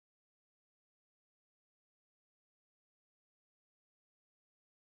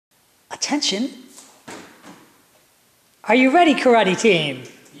Attention. Are you ready, karate team?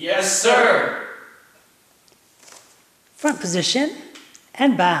 Yes, sir. Front position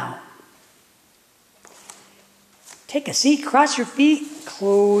and bow. Take a seat, cross your feet,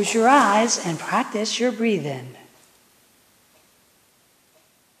 close your eyes, and practice your breathing.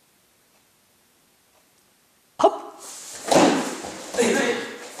 Up.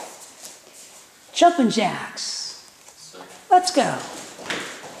 Jumping jacks. Let's go.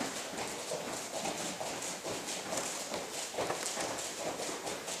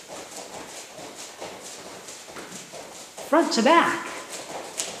 Front to back.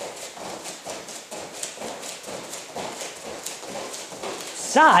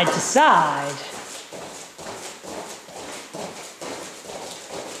 Side to side.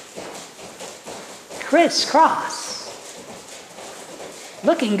 Crisscross.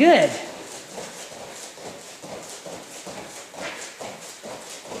 Looking good.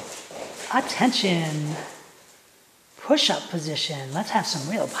 Attention. Push-up position. Let's have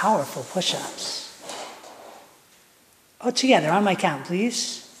some real powerful push-ups. All together on my count,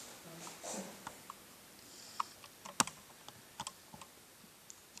 please.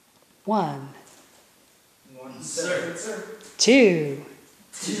 1. 1, sir. 2.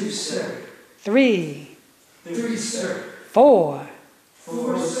 2, sir. 3. 3, sir. 4.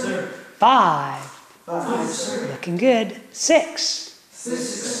 4, sir. 5. 5, sir. Looking good. 6. 6,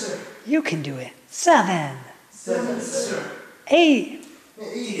 sir. You can do it. 7. 7, sir. 8.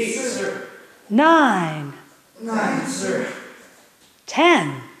 8, sir. 9. 9, sir.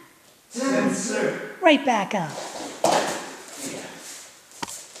 10. 10, sir. Right back up.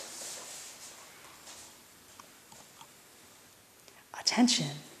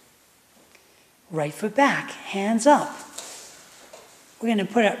 Attention. Right foot back, hands up. We're going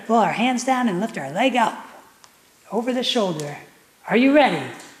to pull our hands down and lift our leg up over the shoulder. Are you ready?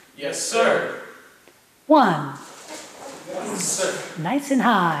 Yes, sir. 1. 1, sir. Nice and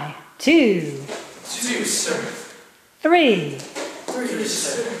high. 2. 2, sir. 3. 3,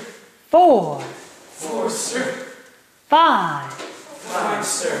 sir. 4. 4, sir. 5. 5,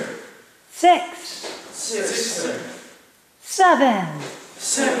 sir. 6. 6, sir. 7.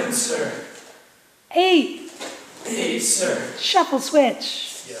 7, sir. 8. 8, sir. Shuffle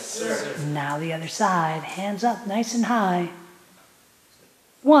switch. Yes, sir. Now the other side. Hands up nice and high.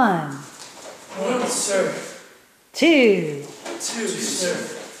 1. 1, sir. 2. 2, sir.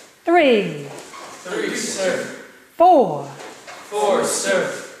 3. 3, sir. 4. 4, sir.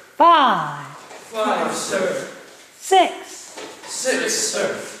 5. 5, sir. 6. 6,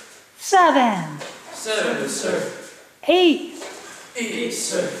 sir. 7. 7, sir. 8. 8,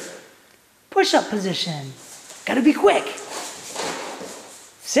 sir. Push-up position. Gotta be quick.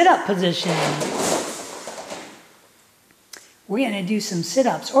 Sit-up position. We're gonna do some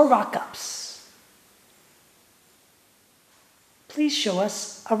sit-ups or rock-ups. Please show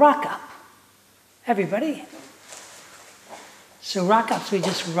us a rock-up. Everybody. So rock-ups, we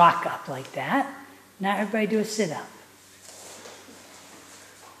just rock up like that. Now everybody do a sit-up.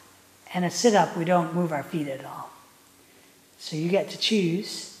 And a sit-up, we don't move our feet at all. So you get to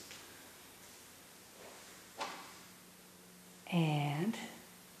choose. And,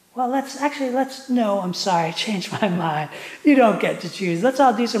 well, no, I'm sorry, I changed my mind. You don't get to choose. Let's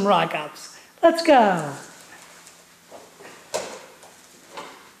all do some rock-ups. Let's go.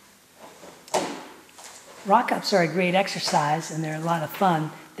 Rock-ups are a great exercise, and they're a lot of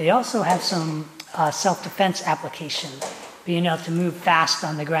fun. They also have some self-defense application, being able to move fast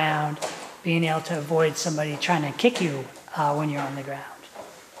on the ground, being able to avoid somebody trying to kick you when you're on the ground.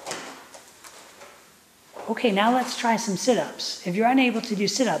 Okay, now let's try some sit-ups. If you're unable to do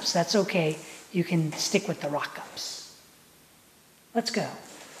sit-ups, that's okay. You can stick with the rock-ups. Let's go.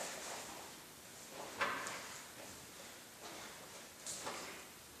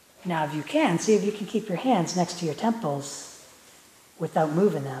 Now, if you can, see if you can keep your hands next to your temples without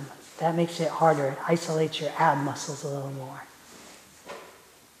moving them. That makes it harder. It isolates your ab muscles a little more.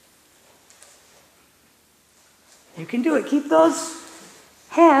 You can do it. Keep those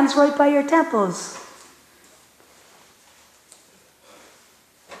hands right by your temples.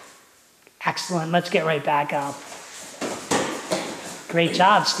 Excellent. Let's get right back up. Great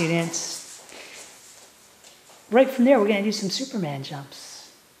job, students. Right from there, we're going to do some Superman jumps.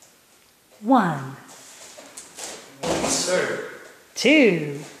 1. 1, sir.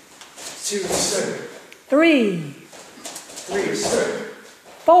 2. 2, sir. 3. 3, sir.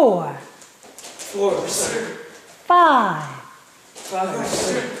 4. 4, sir. 5. 5,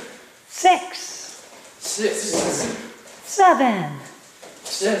 sir. 6. 6, sir. 7.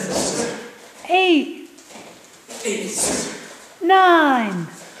 7, sir. 8. 8, sir. 9.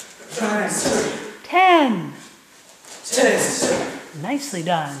 9, sir. 10. 10, sir. Nicely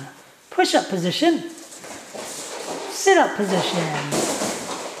done. Push-up position. Sit-up position.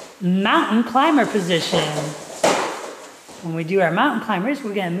 Mountain climber position. When we do our mountain climbers,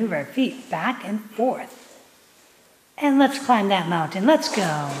 we're going to move our feet back and forth. And let's climb that mountain. Let's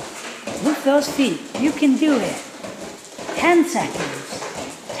go. Lift those feet. You can do it. 10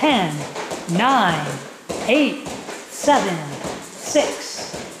 seconds. 10, 9, 8, 7,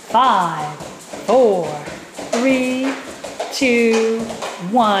 6, 5, 4, 3, 2,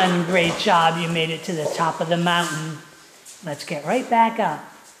 1. Great job. You made it to the top of the mountain. Let's get right back up.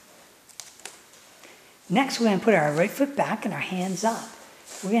 Next, we're going to put our right foot back and our hands up.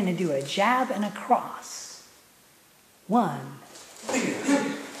 We're going to do a jab and a cross. 1. You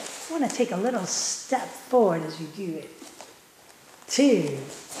want to take a little step forward as you do it. 2.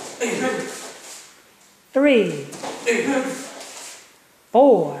 3.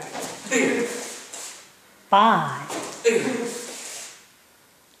 4. 5.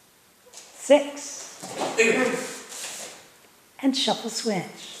 6. And shuffle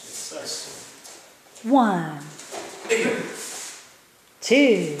switch. 1,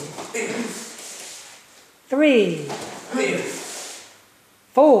 2, 3,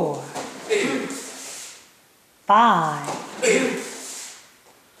 4, 5,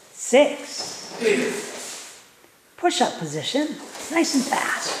 6. Push-up position, nice and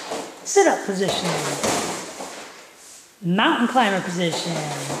fast. Sit-up position. Mountain climber position.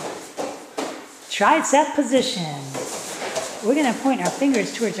 Tricep position. We're going to point our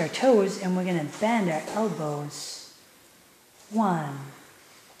fingers towards our toes and we're going to bend our elbows. 1,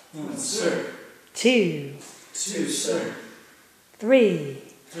 1, sir. 2, 2, sir. 3,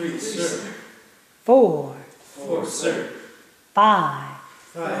 3, sir. 4, 4, sir. 5,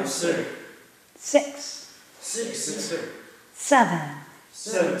 5, sir. 6, 6, sir. 7,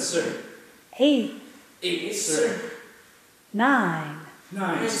 7, sir. 8, 8, sir. 9,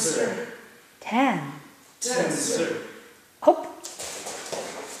 9, sir. 10. 10, sir. Hop.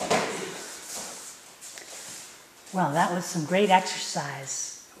 Well, that was some great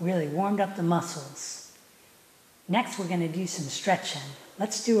exercise. Really warmed up the muscles. Next, we're going to do some stretching.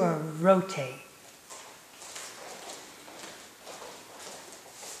 Let's do a rotate.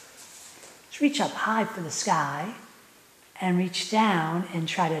 Let's reach up high for the sky and reach down and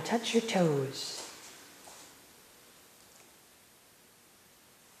try to touch your toes.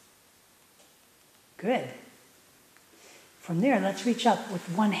 Good. From there, let's reach up with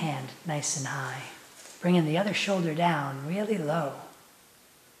one hand nice and high, bringing the other shoulder down really low.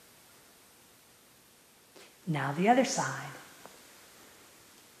 Now the other side.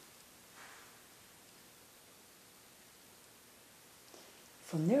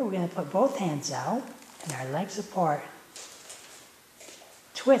 From there, we're going to put both hands out and our legs apart.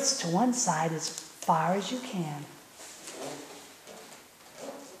 Twist to one side as far as you can.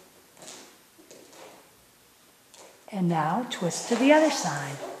 And now twist to the other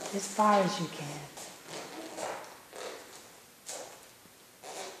side as far as you can.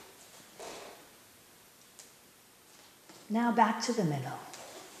 Now back to the middle.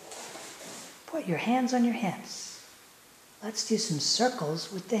 Put your hands on your hips. Let's do some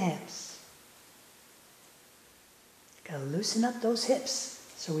circles with the hips. Gotta loosen up those hips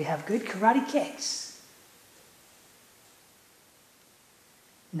so we have good karate kicks.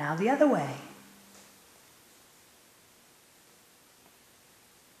 Now the other way.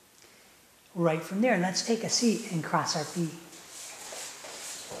 Right from there, let's take a seat and cross our feet.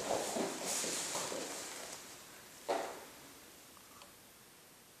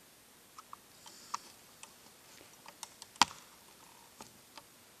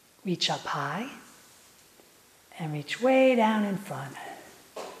 Reach up high and reach way down in front.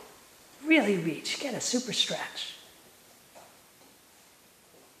 Really reach, get a super stretch.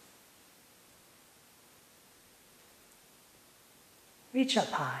 Reach up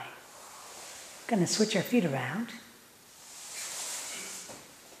high. Going to switch our feet around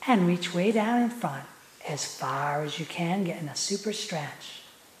and reach way down in front as far as you can, getting a super stretch.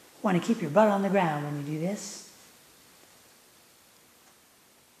 Want to keep your butt on the ground when you do this.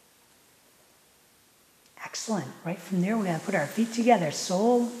 Excellent. Right from there, we're going to put our feet together,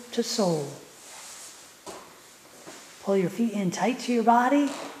 sole to sole. Pull your feet in tight to your body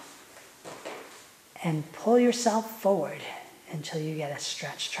and pull yourself forward until you get a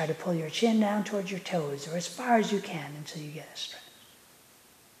stretch. Try to pull your chin down towards your toes or as far as you can until you get a stretch.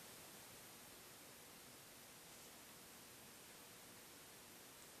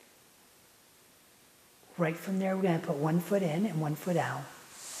 Right from there, we're going to put one foot in and one foot out.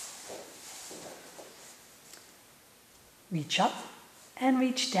 Reach up and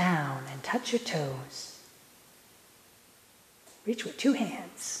reach down and touch your toes. Reach with 2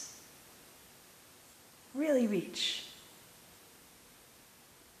 hands. Really reach.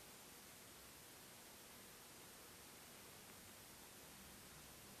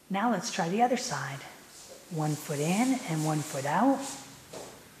 Now let's try the other side. 1 foot in and 1 foot out.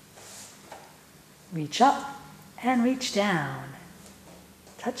 Reach up and reach down.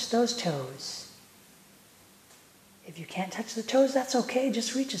 Touch those toes. If you can't touch the toes, that's okay.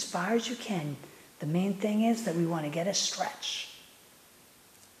 Just reach as far as you can. The main thing is that we want to get a stretch.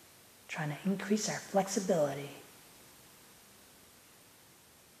 Trying to increase our flexibility.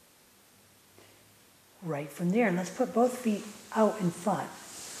 Right from there, let's put both feet out in front.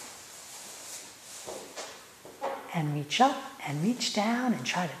 And reach up and reach down and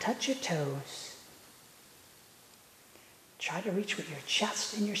try to touch your toes. Try to reach with your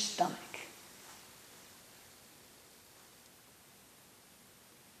chest and your stomach.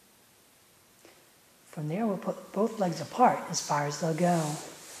 From there, we'll put both legs apart as far as they'll go.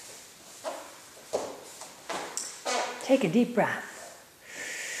 Take a deep breath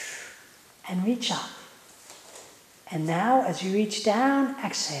and reach up. And now, as you reach down,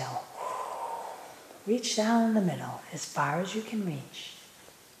 exhale. Reach down in the middle as far as you can reach.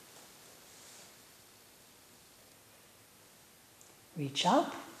 Reach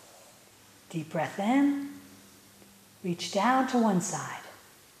up, deep breath in, reach down to one side,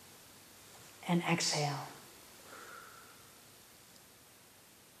 and exhale.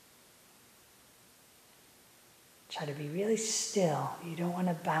 Try to be really still. You don't want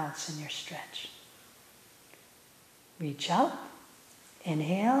to bounce in your stretch. Reach up,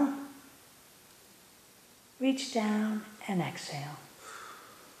 inhale, reach down, and exhale.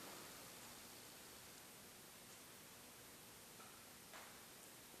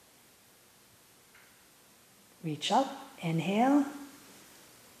 Reach up, inhale,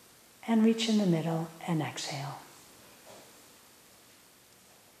 and reach in the middle, and exhale.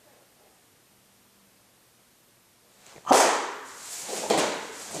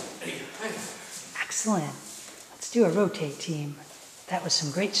 Excellent. Let's do a rotate, team. That was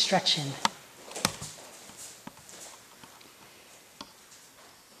some great stretching.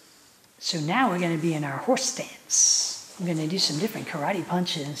 So now we're going to be in our horse stance. I'm going to do some different karate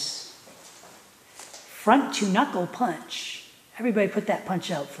punches. Front to knuckle punch. Everybody put that punch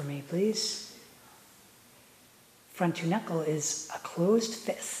out for me, please. Front to knuckle is a closed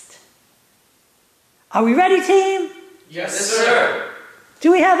fist. Are we ready, team? Yes, sir.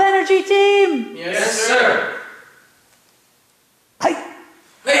 Do we have energy, team? Yes, sir. Hi.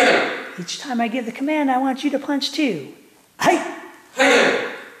 Hey. Each time I give the command, I want you to punch too. Hi.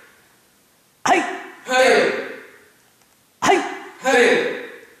 Hey. Hi. Hey. Hi. Hey.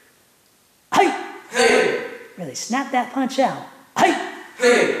 Hi. Hey. Really snap that punch out. Hi.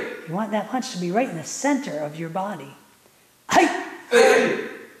 Hey. You want that punch to be right in the center of your body. Hi. Hey.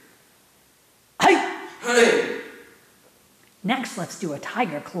 Hi. Hey. Next, let's do a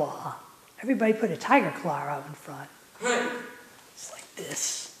tiger claw. Everybody put a tiger claw out in front. Hey. It's like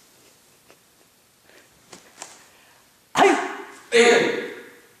this. Hi. Hey.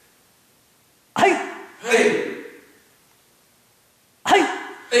 Hi. Hey. Hi.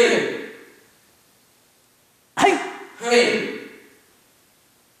 Hey. Hi. Hey.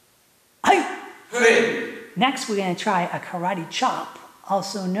 Hi. Hey. Next, we're going to try a karate chop,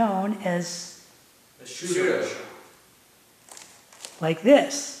 also known as A shooter. like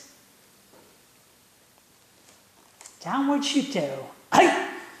this. Downward shuto. Hi.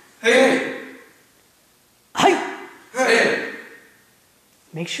 Hey. Hi. Hey.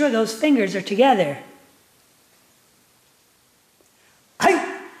 Make sure those fingers are together.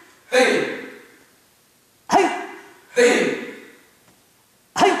 Hi. Hey. Hi. Hey.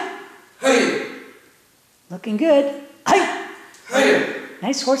 Hi. Hey. Looking good. Hi. Hey.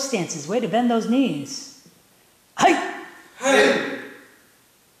 Nice horse stances. Way to bend those knees. Hi. Hey.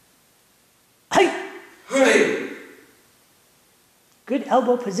 Hi. Hey. Good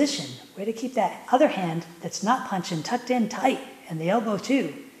elbow position. Way to keep that other hand that's not punching tucked in tight, and the elbow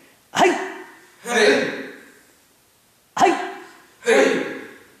too. Hi. Hey. Hi. Hey.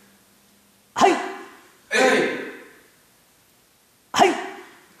 Hi. Hey. Hi.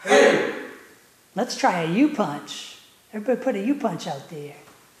 Hey. Let's try a U-punch. Everybody put a U-punch out there.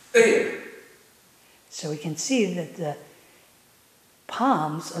 Hey. So we can see that the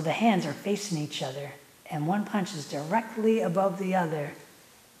palms of the hands are facing each other, and one punch is directly above the other.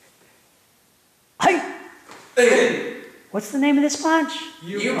 Hi. Hey. What's the name of this punch?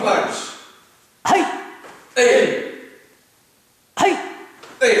 You punch. Hi. Hey. Hi.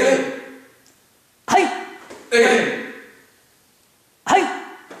 Hey. Hi. Hey. Hi.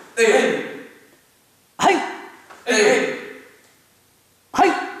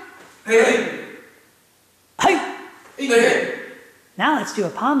 Now let's do a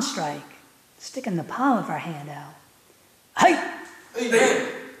palm strike. Sticking the palm of our hand out. Hey! Hey!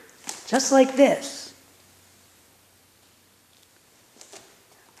 Just like this.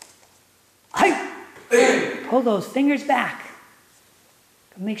 Hey! Hey! Pull those fingers back.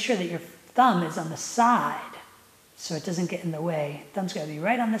 Make sure that your thumb is on the side so it doesn't get in the way. Thumb's got to be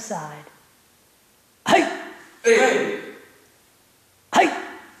right on the side. Hey! Hey! Hey!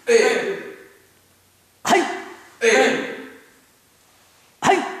 Hey! Hey! Hey!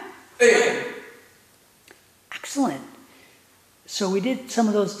 Hey! Hey! Excellent. So we did some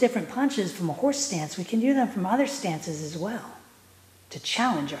of those different punches from a horse stance. We can do them from other stances as well to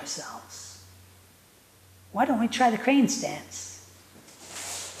challenge ourselves. Why don't we try the crane stance?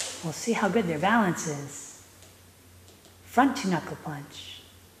 We'll see how good their balance is. Front two knuckle punch.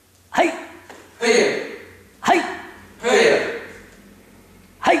 Hey! Hey! Hey! Hey!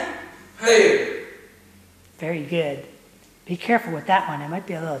 Hey! Hey! Very good. Be careful with that one. It might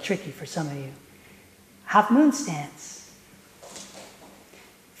be a little tricky for some of you. Half moon stance.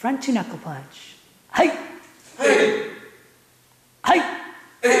 Front two knuckle punch. Hey! Hey! Hey!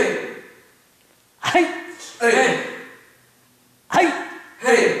 Hey! Hey! Hey! Hey!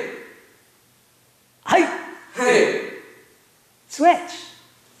 Hey! Hey! Hey! Switch.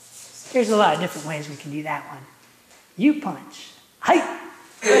 There's a lot of different ways we can do that one. You punch. Hey!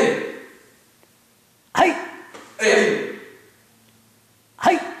 Hey! Hey! Hey!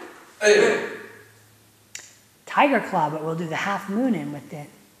 Hey! Hey! Tiger claw, but we'll do the half moon in with it.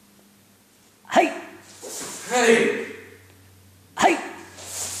 Hey! Hey! Hey!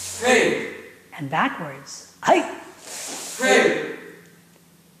 Hey! And backwards. Hey! Hey!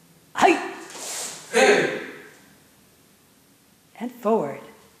 Hey! Hey! And forward.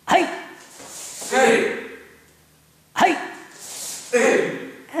 Hey! Hey! Hey!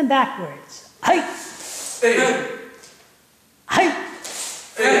 Hey! And backwards. Hey! Hey! Hey!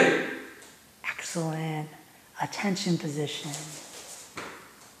 Hey! Excellent. Attention position.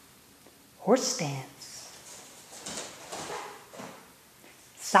 Horse stance.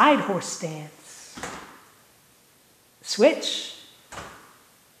 Side horse stance. Switch.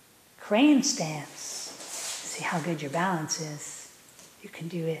 Crane stance. See how good your balance is. You can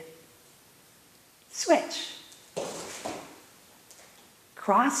do it. Switch.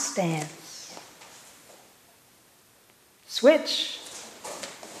 Cross stance. Switch.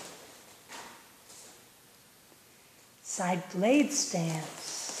 Side blade stance.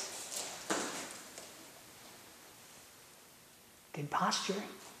 Good posture.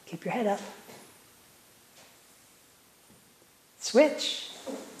 Keep your head up. Switch.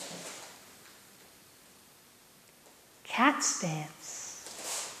 Cat stance.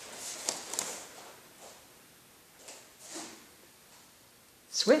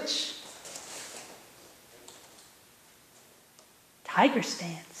 Switch. Tiger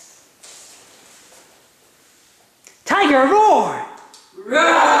stance. Tiger roar.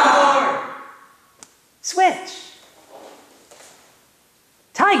 Roar! Switch.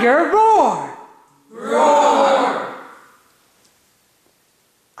 Tiger roar. Roar!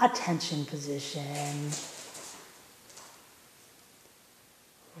 Attention position.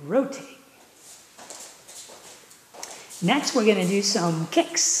 Rotate. Next, we're going to do some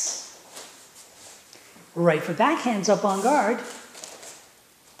kicks. Right foot back, hands up on guard.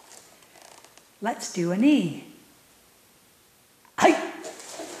 Let's do a knee. Hey!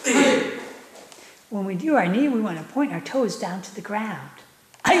 Hey! When we do our knee, we want to point our toes down to the ground.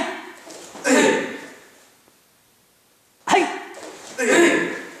 Hey! Hey! Hey!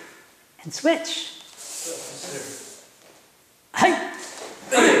 Hey! And switch. Hey!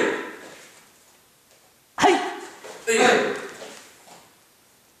 Hey! Hey! Hey!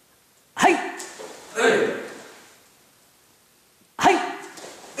 Hey! Hey! Hey!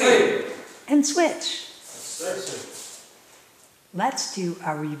 Hey! And switch. Sir. Let's do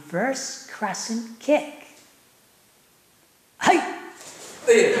a reverse crescent kick. Hey!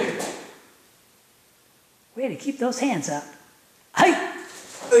 Hey! Way to keep those hands up. Hey!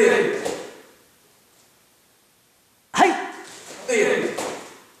 Hey! Hey! Hey!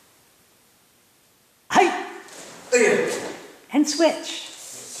 Hey! Hey! And switch.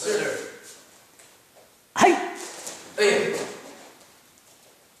 Sir. Hey! Hey!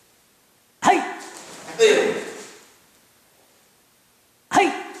 Hey! Hey!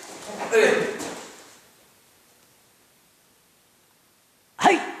 Hey! Hey!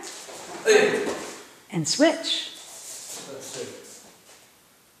 Hey! Hey! And switch.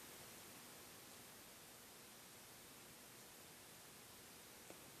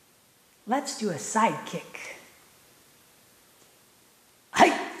 Let's do a side kick. Hey!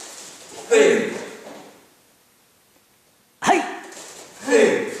 Hey! Hey!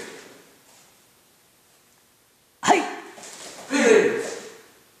 Hey. Hey. Hey.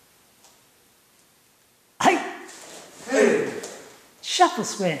 Hey. Hey. Shuffle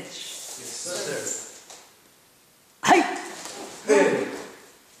switch. Yes, sir. Hey. Hey.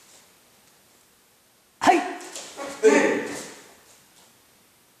 Hey. Hey.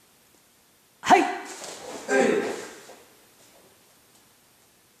 Hey. Hey.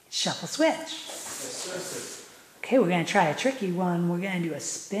 Shuffle switch. Yes, sir. Okay, we're going to try a tricky one. We're going to do a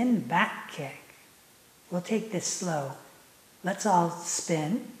spin back kick. We'll take this slow. Let's all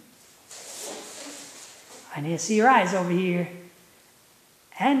spin. I need to see your eyes over here.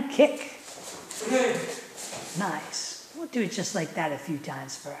 And kick. Hey. Nice. We'll do it just like that a few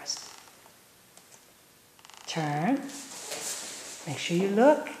times first. Turn. Make sure you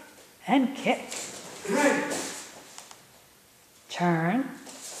look. And kick. Hey. Turn.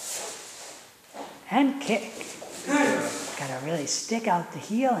 And kick. Hey. Gotta really stick out the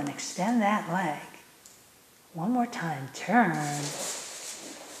heel and extend that leg. One more time. Turn.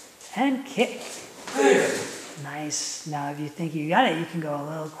 And kick. Hey. Nice. Now if you think you got it, you can go a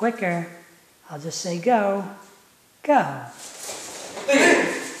little quicker. I'll just say go. Go.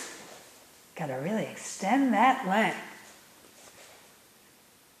 Hey. Gotta really extend that leg.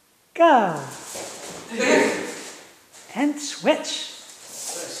 Go. Hey. And switch.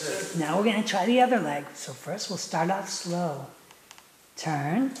 Yes, sir. Now we're gonna try the other leg. So first we'll start off slow.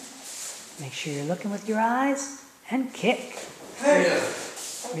 Turn. Make sure you're looking with your eyes. And kick. Hey.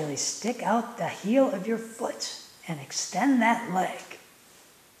 Really stick out the heel of your foot and extend that leg.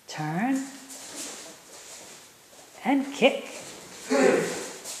 Turn. And kick. Hey.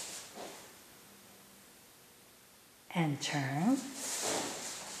 And turn.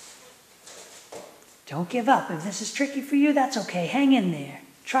 Don't give up. If this is tricky for you, that's okay. Hang in there.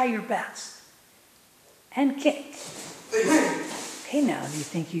 Try your best. And kick. Hey. Okay, now if you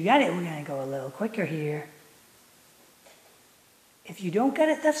think you got it, we're going to go a little quicker here. If you don't get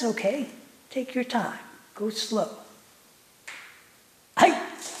it, that's okay. Take your time. Go slow. Hey!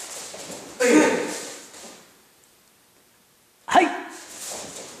 Hey. Hey!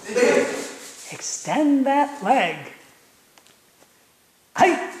 Hey. Extend that leg.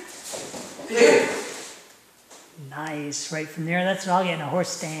 Hey! Hey. Nice. Right from there, that's all getting a horse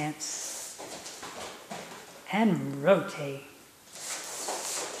stance. And rotate.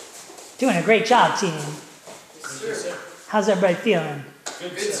 Doing a great job, team. Yes, sir. How's everybody feeling?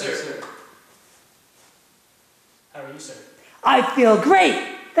 Good, sir. How are you, sir? I feel great.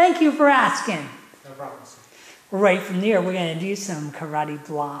 Thank you for asking. No problem, sir. Right from there, we're going to do some karate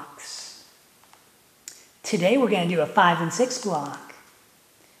blocks. Today, we're going to do a 5 and 6 block.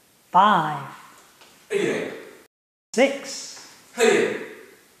 5, Hey. 6, Hey.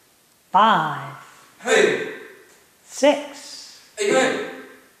 5, Hey. 6, Hey.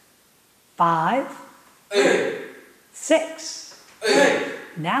 5, Hey. 6. Hey.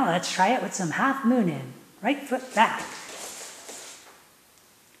 Now let's try it with some half moon in. Right foot back.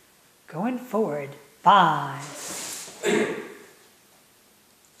 Going forward. 5, Hey.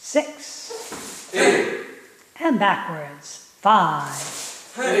 6. Hey. And backwards.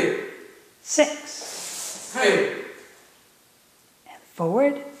 5, Hey. 6. Hey. And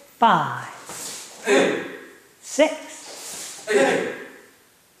forward. 5, Hey. 6. Hey.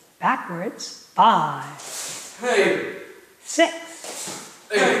 Backwards. 5, Hey. 6.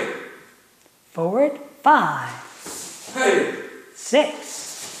 Hey. Forward. 5, Hey.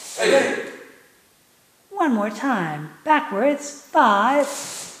 6. Hey. One more time. Backwards. 5,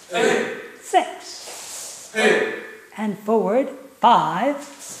 Hey. 6. Hey. And forward. 5,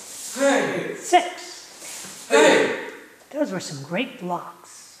 Hey. 6. Hey. Those were some great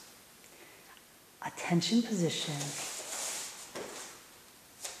blocks. Attention position.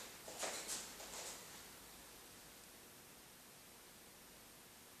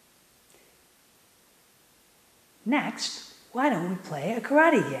 Next, why don't we play a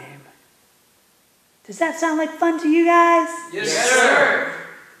karate game? Does that sound like fun to you guys? Yes, sir.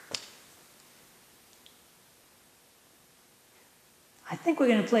 I think we're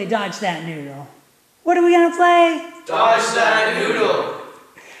going to play Dodge That Noodle. What are we going to play? Dodge that noodle.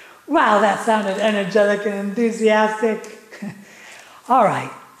 Wow, that sounded energetic and enthusiastic. All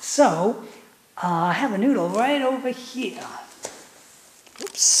right, so I have a noodle right over here.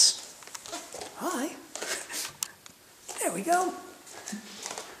 Oops. Hi. There we go.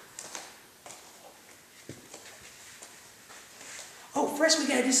 Oh, first we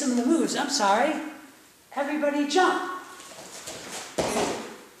gotta do some of the moves. I'm sorry. Everybody jump.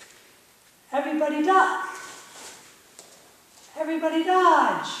 Everybody duck. Everybody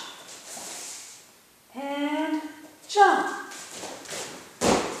dodge. And jump.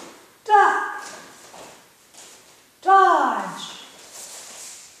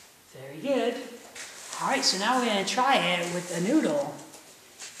 right, so now we're going to try it with a noodle.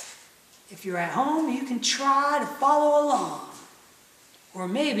 If you're at home, you can try to follow along. Or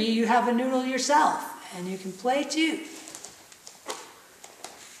maybe you have a noodle yourself and you can play too.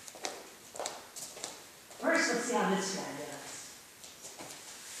 First, let's see how this guy does.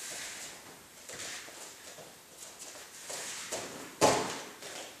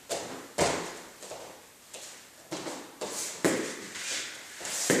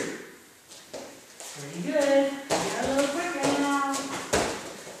 Pretty good. Get a little quicker now.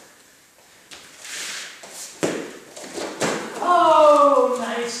 Oh,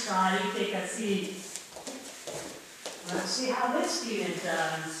 nice try. You take a seat. Let's see how this student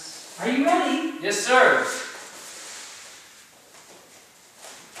does. Are you ready? Yes, sir.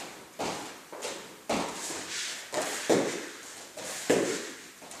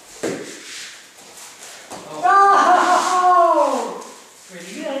 Oh!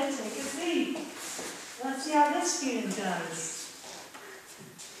 Pretty good. Take a seat. Let's see how this student does.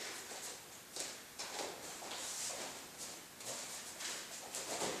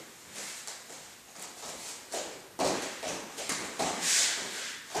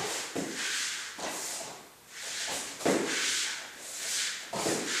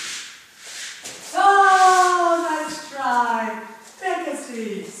 Oh, nice try. Take a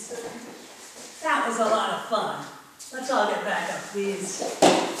seat. That was a lot of fun. Let's all get back up, please.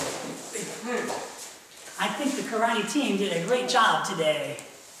 I think the karate team did a great job today.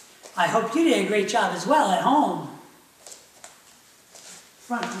 I hope you did a great job as well at home.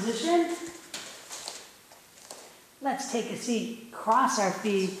 Front position. Let's take a seat, cross our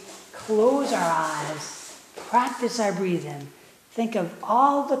feet, close our eyes, practice our breathing. Think of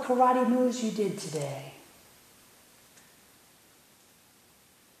all the karate moves you did today.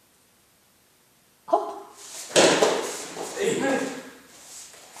 Hop.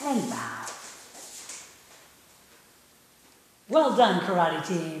 And bow. Well done, karate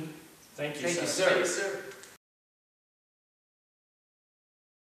team. Thank you, sir.